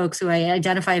some folks who I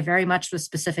identify very much with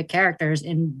specific characters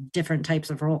in different types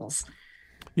of roles.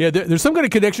 Yeah, there's some kind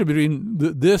of connection between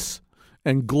this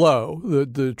and Glow,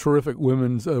 the terrific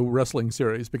women's wrestling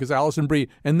series, because Alison Brie,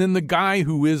 and then the guy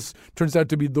who turns out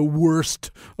to be the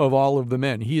worst of all of the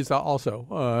men, he is also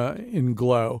in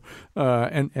Glow,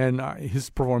 and his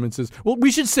performances. Well,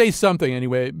 we should say something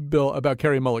anyway, Bill, about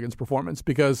Carey Mulligan's performance,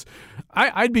 because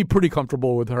I'd be pretty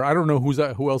comfortable with her. I don't know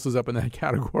who else is up in that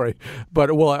category,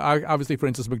 but obviously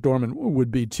Frances McDormand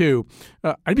would be too.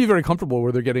 I'd be very comfortable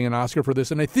with her getting an Oscar for this,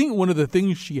 and I think one of the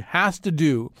things she has to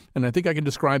do, and I think I can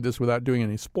describe this without doing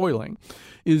any spoiling,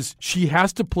 is she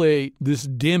has to play this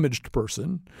damaged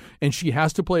person, and she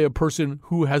has to play a person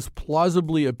who has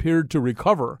plausibly appeared to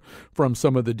recover from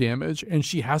some of the damage, and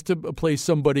she has to play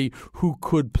somebody who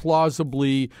could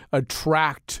plausibly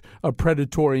attract a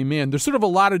predatory man. There's sort of a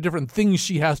lot of different things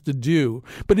she has to do,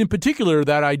 but in particular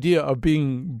that idea of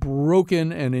being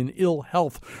broken and in ill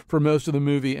health for most of the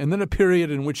movie, and then a period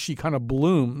in which she kind of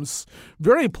blooms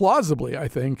very plausibly, I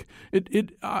think.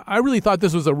 I really thought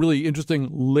this was a really interesting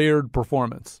layered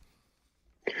performance.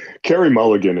 Carey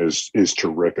Mulligan is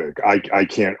terrific. I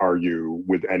can't argue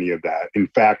with any of that. In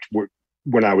fact,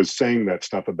 when I was saying that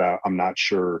stuff about I'm not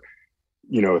sure,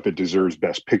 if it deserves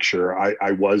Best Picture,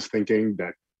 I was thinking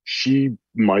that she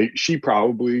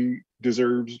probably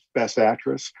deserves Best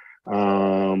Actress,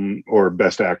 or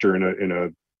Best Actor in a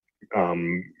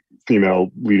female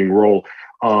leading role.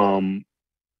 The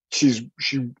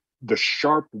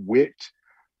sharp wit,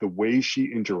 the way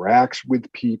she interacts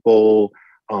with people,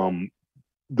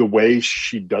 the way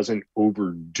she doesn't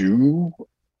overdo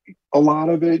a lot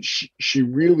of it, she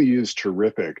really is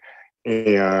terrific.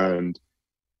 And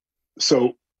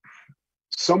so,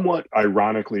 somewhat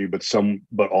ironically, but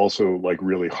also like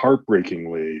really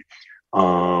heartbreakingly,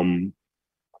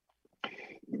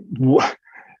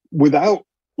 without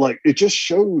it just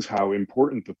shows how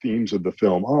important the themes of the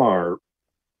film are.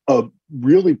 A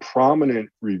really prominent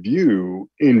review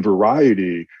in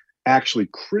Variety actually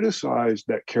criticized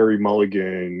that Carey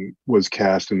Mulligan was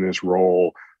cast in this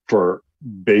role for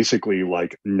basically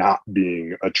not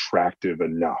being attractive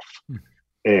enough.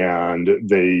 And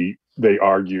they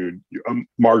argued,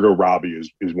 Margot Robbie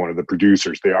is one of the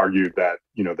producers. They argued that,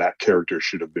 that character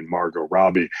should have been Margot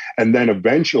Robbie, and then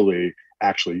eventually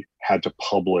actually had to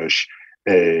publish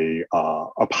a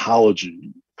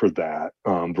apology for that.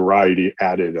 Variety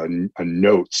added a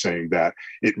note saying that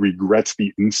it regrets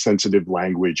the insensitive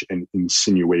language and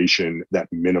insinuation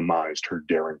that minimized her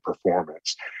daring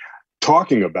performance.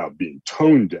 Talking about being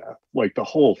tone deaf, the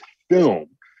whole film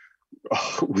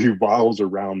revolves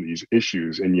around these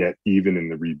issues, and yet even in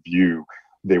the review,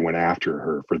 they went after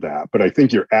her for that. But I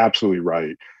think you're absolutely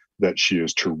right that she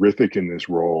is terrific in this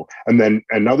role. And then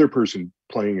another person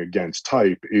playing against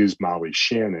type is Molly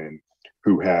Shannon,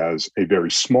 who has a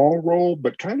very small role,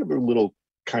 but kind of a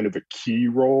key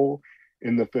role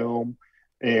in the film.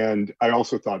 And I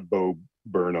also thought Bo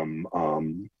Burnham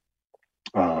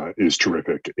is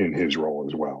terrific in his role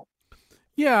as well.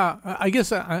 Yeah, I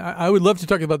guess I would love to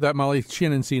talk about that Molly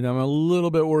Shannon scene. I'm a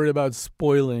little bit worried about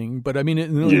spoiling, but I mean,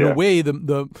 in a way,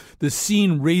 the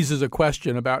scene raises a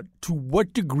question about to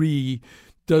what degree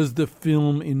does the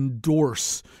film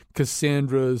endorse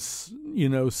Cassandra's,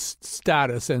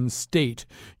 status and state,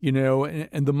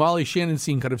 and the Molly Shannon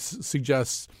scene kind of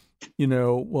suggests,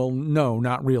 well, no,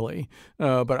 not really.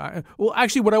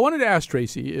 Actually, what I wanted to ask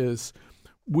Tracy is,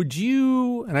 would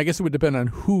you, and I guess it would depend on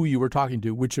who you were talking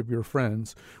to, which of your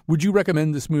friends, would you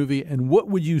recommend this movie, and what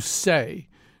would you say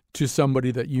to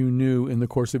somebody that you knew in the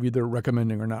course of either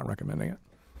recommending or not recommending it?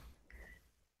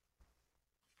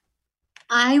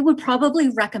 I would probably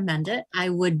recommend it. I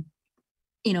would,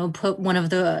 put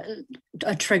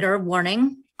a trigger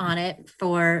warning on it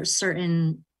for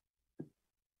certain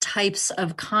types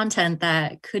of content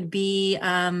that could be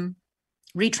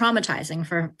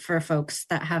re-traumatizing for folks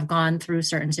that have gone through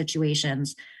certain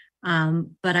situations.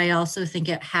 But I also think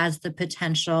it has the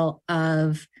potential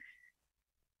of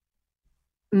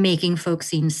making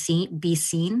folks be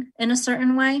seen in a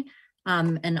certain way,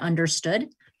 and understood.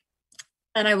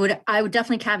 And I would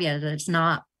definitely caveat that it's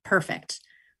not perfect,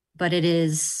 but it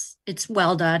is it's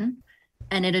well done,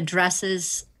 and it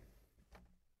addresses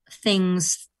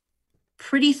things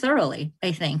pretty thoroughly,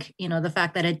 I think. You know, the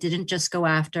fact that it didn't just go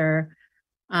after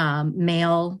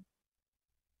male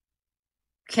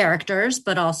characters,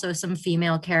 but also some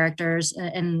female characters,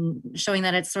 and showing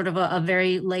that it's sort of a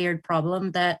very layered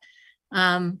problem that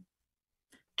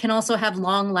can also have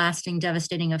long-lasting,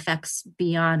 devastating effects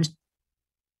beyond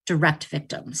direct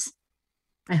victims.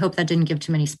 I hope that didn't give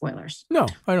too many spoilers. No,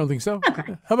 I don't think so.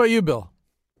 Okay. How about you, Bill?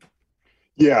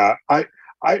 Yeah, I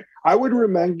would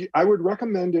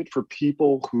recommend it for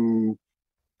people who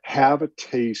have a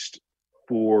taste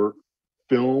for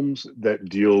films that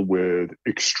deal with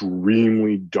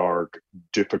extremely dark,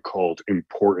 difficult,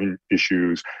 important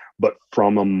issues, but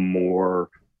from a more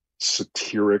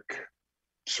satiric,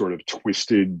 sort of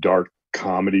twisted, dark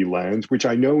comedy lens, which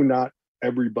I know not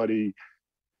everybody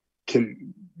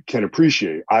can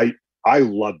appreciate. I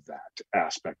love that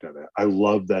aspect of it. I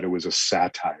love that it was a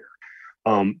satire.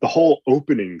 The whole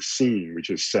opening scene, which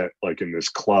is set like in this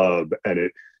club, and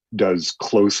it does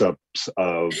close-ups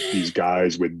of these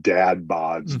guys with dad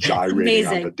bods gyrating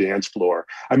on the dance floor.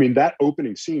 I mean, that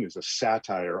opening scene is a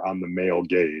satire on the male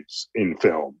gaze in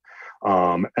film.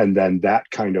 And then that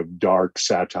kind of dark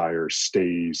satire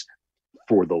stays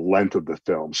for the length of the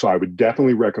film. So I would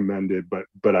definitely recommend it,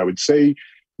 but I would say,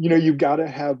 you know, you've got to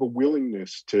have a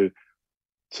willingness to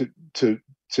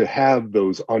have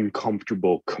those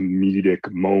uncomfortable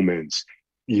comedic moments,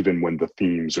 even when the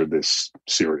themes are this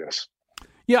serious.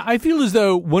 Yeah, I feel as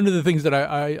though one of the things that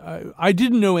I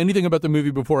didn't know anything about the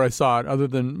movie before I saw it, other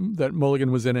than that Mulligan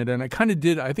was in it, and I kind of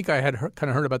did. I think I had kind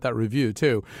of heard about that review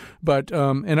too. But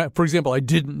for example, I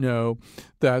didn't know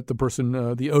that the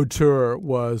person, the auteur,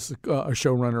 was a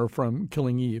showrunner from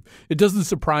Killing Eve. It doesn't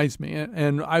surprise me,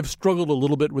 and I've struggled a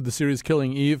little bit with the series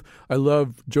Killing Eve. I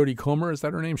love Jodie Comer. Is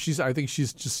that her name? I think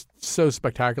she's just so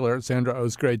spectacular. Sandra Oh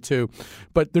is great too.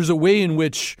 But there's a way in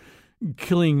which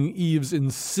Killing Eve's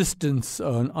insistence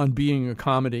on being a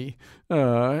comedy,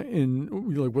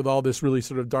 with all this really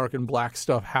sort of dark and black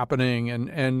stuff happening,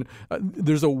 and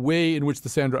there's a way in which the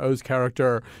Sandra Oh's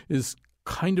character is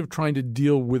kind of trying to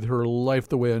deal with her life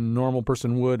the way a normal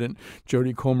person would, and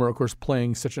Jodie Comer, of course,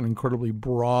 playing such an incredibly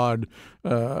broad,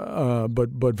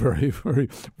 but very, very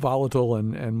volatile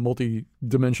and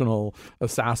multi-dimensional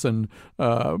assassin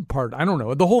part. I don't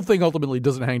know. The whole thing ultimately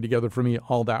doesn't hang together for me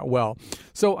all that well.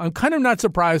 So I'm kind of not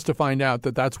surprised to find out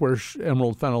that that's where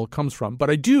Emerald Fennell comes from.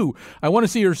 But I want to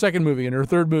see her second movie and her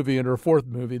third movie and her fourth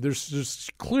movie. There's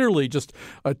just clearly just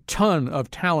a ton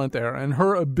of talent there, and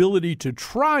her ability to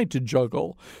try to juggle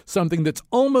something that's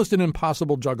almost an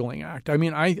impossible juggling act. I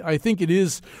mean, I think it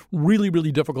is really,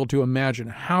 really difficult to imagine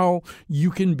how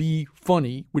you can be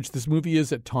funny, which this movie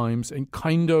is at times, and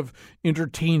kind of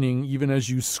entertaining even as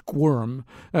you squirm,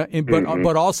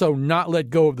 but also not let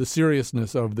go of the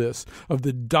seriousness of this, of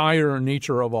the dire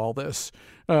nature of all this.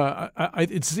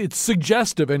 It's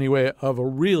suggestive anyway of a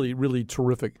really, really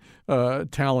terrific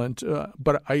talent.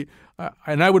 But I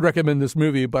would recommend this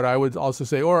movie, but I would also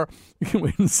say, or you can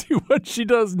wait and see what she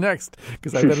does next,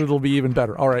 because I bet it'll be even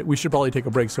better. All right, we should probably take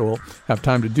a break so we'll have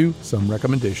time to do some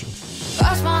recommendations.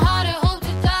 Cross my heart and hope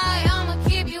to die. I'ma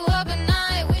keep you up at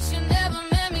night. Wish you never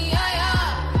met me.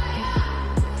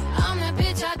 I'm that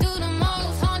bitch, I do the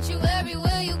most. Haunt you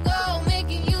everywhere you go,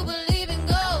 making you believe in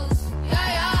ghosts.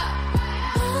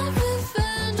 I've been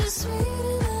found just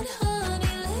sweeter than honey.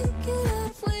 Lick it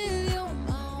up with your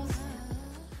mouth.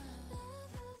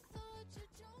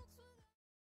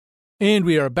 And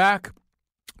we are back.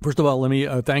 First of all, let me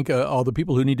thank all the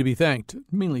people who need to be thanked,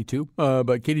 mainly two.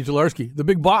 But Katie Tolarski, the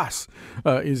big boss,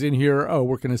 is in here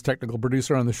working as technical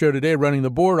producer on the show today, running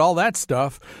the board, all that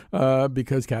stuff,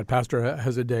 because Kat Pastor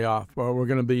has a day off. We're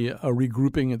going to be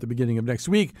regrouping at the beginning of next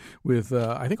week with,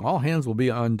 I think all hands will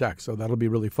be on deck, so that'll be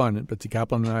really fun. And Betsy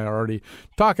Kaplan and I are already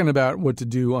talking about what to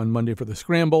do on Monday for the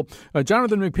Scramble.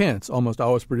 Jonathan McPants almost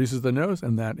always produces The Nose,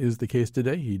 and that is the case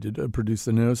today. He did produce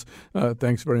The Nose.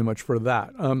 Thanks very much for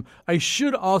that. I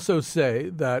should also say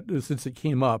that since it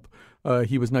came up,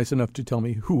 he was nice enough to tell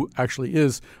me who actually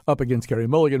is up against Carey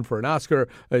Mulligan for an Oscar.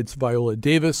 It's Viola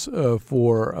Davis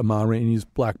for Ma Rainey's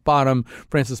Black Bottom,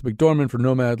 Frances McDormand for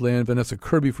Nomadland, Vanessa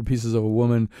Kirby for Pieces of a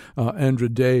Woman, Andra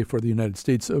Day for The United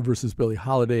States versus Billie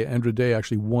Holiday. Andra Day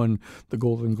actually won the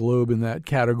Golden Globe in that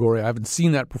category. I haven't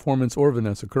seen that performance or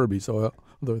Vanessa Kirby, so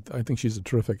although I think she's a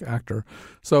terrific actor.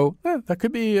 So that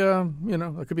could be,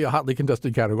 that could be a hotly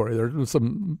contested category. There's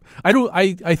some.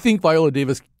 I think Viola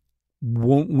Davis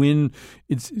won't win.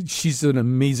 She's an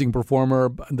amazing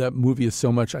performer. That movie is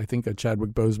so much, I think, a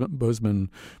Chadwick Boseman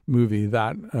movie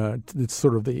that it's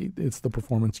sort of the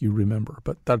performance you remember.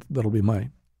 But that'll be my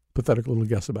pathetic little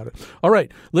guess about it. All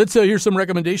right, let's hear some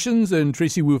recommendations. And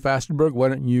Tracy Wu Fastenberg, why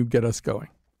don't you get us going?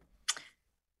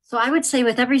 So I would say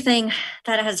with everything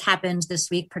that has happened this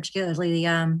week, particularly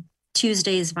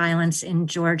Tuesday's violence in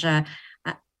Georgia,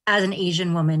 as an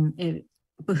Asian woman, it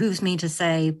behooves me to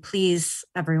say, please,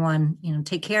 everyone,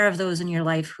 take care of those in your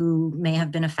life who may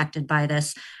have been affected by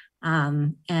this.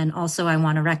 And also I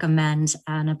want to recommend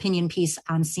an opinion piece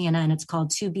on CNN. It's called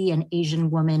To Be an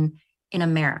Asian Woman in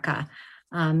America.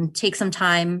 Take some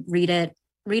time, read it,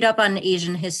 read up on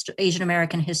Asian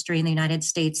American history in the United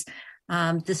States.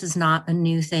 This is not a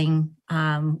new thing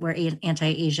where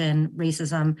anti-Asian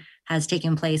racism has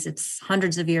taken place. It's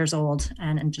hundreds of years old,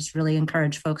 and just really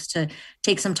encourage folks to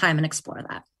take some time and explore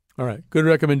that. All right. Good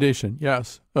recommendation.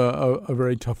 Yes. A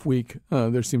very tough week.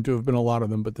 There seem to have been a lot of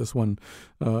them, but this one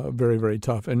very, very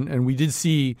tough. And we did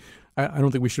see, I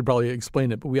don't think we should probably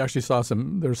explain it, but we actually saw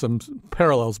there's some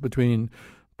parallels between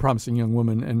Promising Young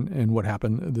Woman and what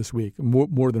happened this week.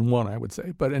 More than one, I would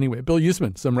say. But anyway, Bill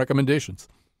Usman, some recommendations.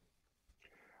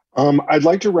 I'd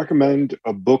like to recommend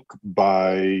a book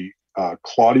by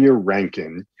Claudia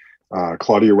Rankine.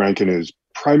 Claudia Rankine is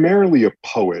primarily a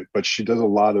poet, but she does a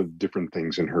lot of different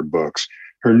things in her books.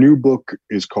 Her new book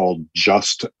is called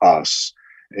Just Us,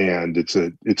 and it's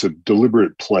a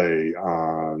deliberate play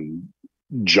on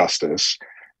justice.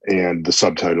 And the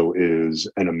subtitle is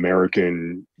An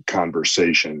American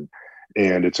Conversation.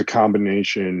 And it's a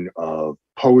combination of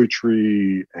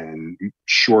poetry and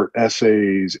short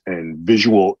essays and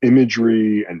visual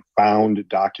imagery and found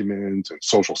documents and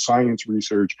social science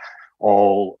research,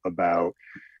 all about,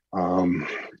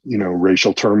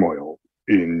 racial turmoil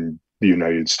in the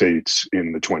United States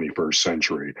in the 21st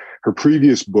century. Her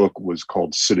previous book was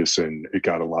called Citizen. It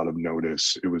got a lot of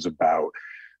notice. It was about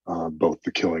both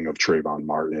the killing of Trayvon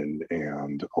Martin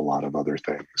and a lot of other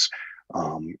things.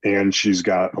 And she's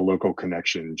got a local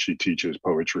connection. She teaches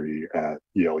poetry at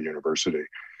Yale University.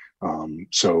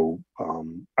 So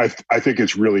I think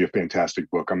it's really a fantastic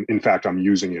book. I'm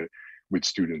using it with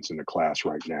students in the class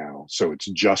right now. So it's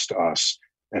Just Us,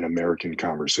 An American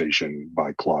Conversation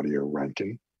by Claudia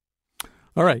Rankine.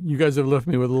 All right. You guys have left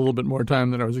me with a little bit more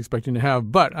time than I was expecting to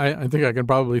have, but I think I can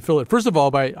probably fill it. First of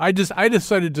all, I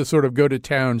decided to sort of go to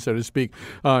town, so to speak,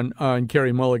 on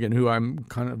Carey Mulligan, who I'm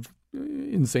kind of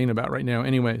insane about right now.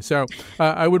 Anyway, so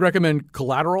I would recommend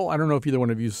Collateral. I don't know if either one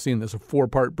of you has seen this, a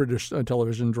 4-part British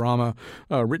television drama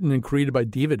written and created by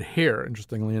David Hare,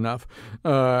 interestingly enough.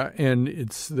 And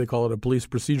they call it a police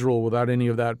procedural without any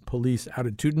of that police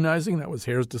attitudinizing. That was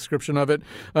Hare's description of it.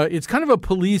 It's kind of a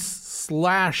police /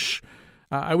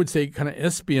 I would say kind of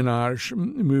espionage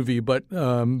movie, but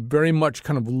very much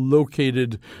kind of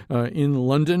located in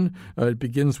London. It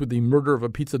begins with the murder of a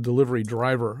pizza delivery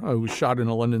driver who was shot in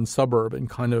a London suburb and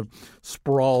kind of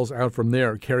sprawls out from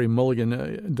there. Carey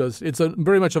Mulligan does – it's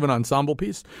very much of an ensemble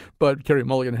piece, but Carey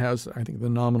Mulligan has, I think, the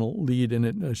nominal lead in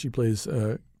it. She plays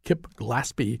Kip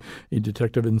Glaspie, a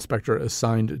detective inspector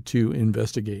assigned to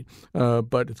investigate.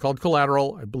 But it's called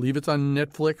Collateral. I believe it's on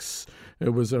Netflix.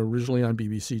 It was originally on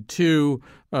BBC Two.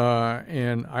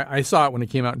 And I saw it when it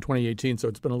came out in 2018, so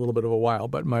it's been a little bit of a while.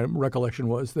 But my recollection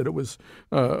was that it was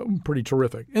pretty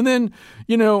terrific. And then,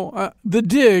 The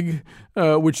Dig,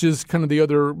 which is kind of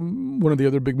one of the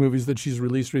other big movies that she's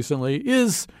released recently,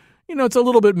 is – it's a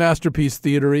little bit masterpiece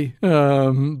theater-y,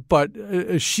 but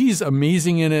she's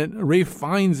amazing in it. Ralph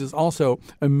Fiennes is also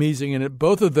amazing in it.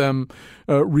 Both of them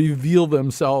reveal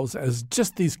themselves as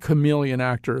just these chameleon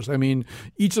actors. I mean,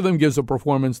 each of them gives a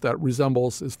performance that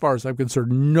resembles, as far as I'm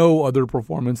concerned, no other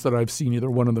performance that I've seen either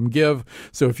one of them give.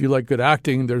 So if you like good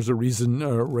acting, there's a reason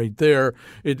right there.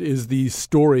 It is the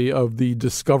story of the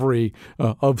discovery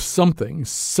of something,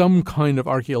 some kind of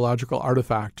archaeological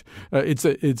artifact.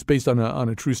 It's based on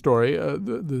a true story.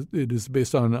 It is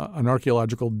based on an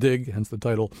archaeological dig, hence the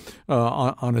title,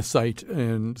 on a site,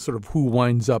 and sort of who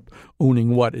winds up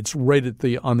owning what. It's right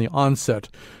on the onset,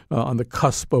 on the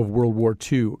cusp of World War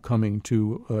II coming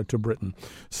to Britain.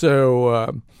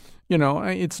 So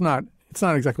it's not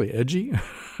exactly edgy,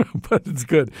 but it's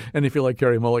good. And if you like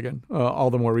Carey Mulligan, all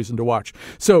the more reason to watch.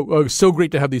 So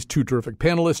great to have these two terrific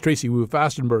panelists, Tracy Wu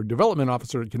Fastenberg, Development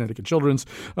Officer at Connecticut Children's,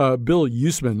 Bill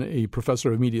Usman, a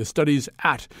Professor of Media Studies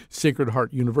at Sacred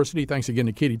Heart University. Thanks again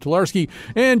to Katie Tolarski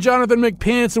and Jonathan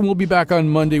McPants, and we'll be back on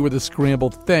Monday with a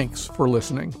scramble. Thanks for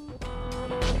listening.